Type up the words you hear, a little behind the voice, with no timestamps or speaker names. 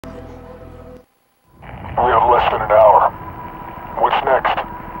We have less than an hour. What's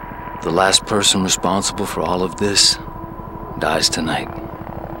next? The last person responsible for all of this dies tonight.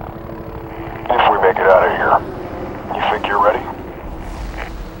 If we make it out of here, you think you're ready?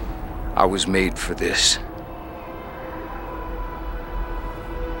 I was made for this.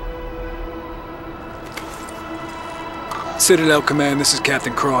 Citadel Command, this is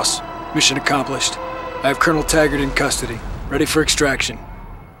Captain Cross. Mission accomplished. I have Colonel Taggart in custody, ready for extraction.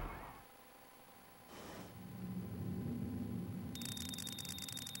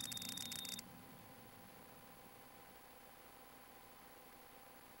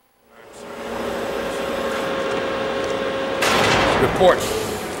 Report.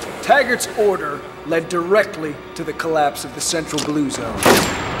 Taggart's order led directly to the collapse of the Central Blue Zone.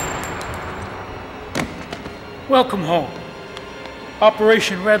 Welcome home.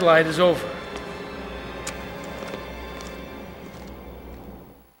 Operation Red Light is over.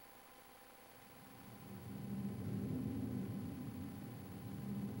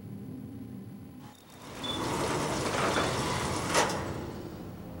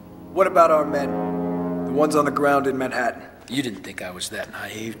 What about our men? The ones on the ground in Manhattan? You didn't think I was that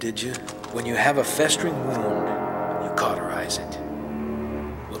naive, did you? When you have a festering wound, you cauterize it.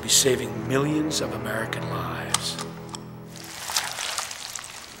 We'll be saving millions of American lives.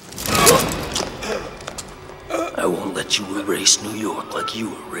 I won't let you erase New York like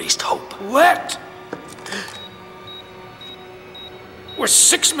you erased hope. Let! We're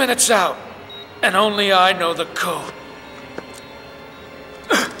 6 minutes out, and only I know the code.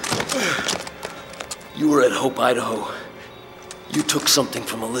 You were at Hope, Idaho. You took something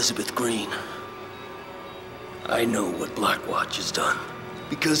from Elizabeth Green. I know what Blackwatch has done.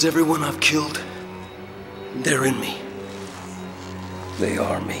 Because everyone I've killed, they're in me. They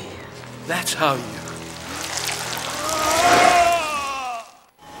are me. That's how you...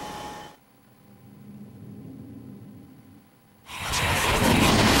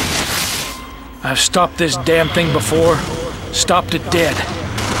 I've stopped this damn thing before. Stopped it dead.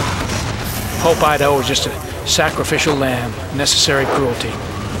 Hope Idaho was just a sacrificial lamb. Necessary cruelty.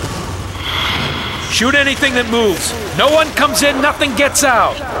 Shoot anything that moves. No one comes in, nothing gets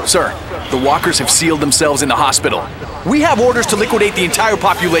out. Sir, the walkers have sealed themselves in the hospital. We have orders to liquidate the entire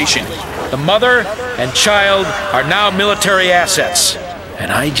population. The mother and child are now military assets.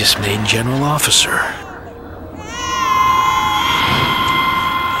 And I just made general officer.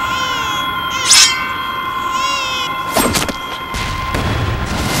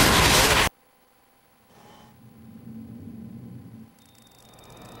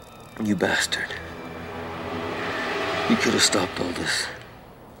 You bastard. You could have stopped all this.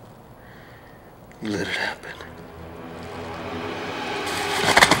 You let it happen.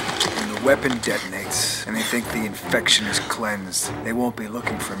 When the weapon detonates and they think the infection is cleansed, they won't be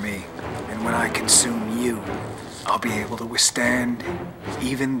looking for me. And when I consume you, I'll be able to withstand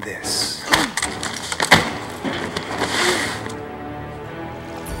even this.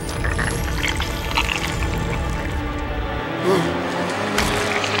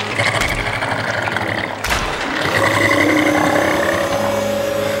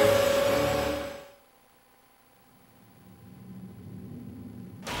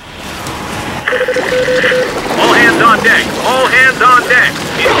 All hands on deck! All hands on deck!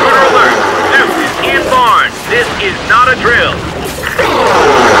 Intruder alert! Zeus is in barn! This is not a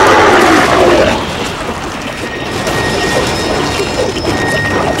drill!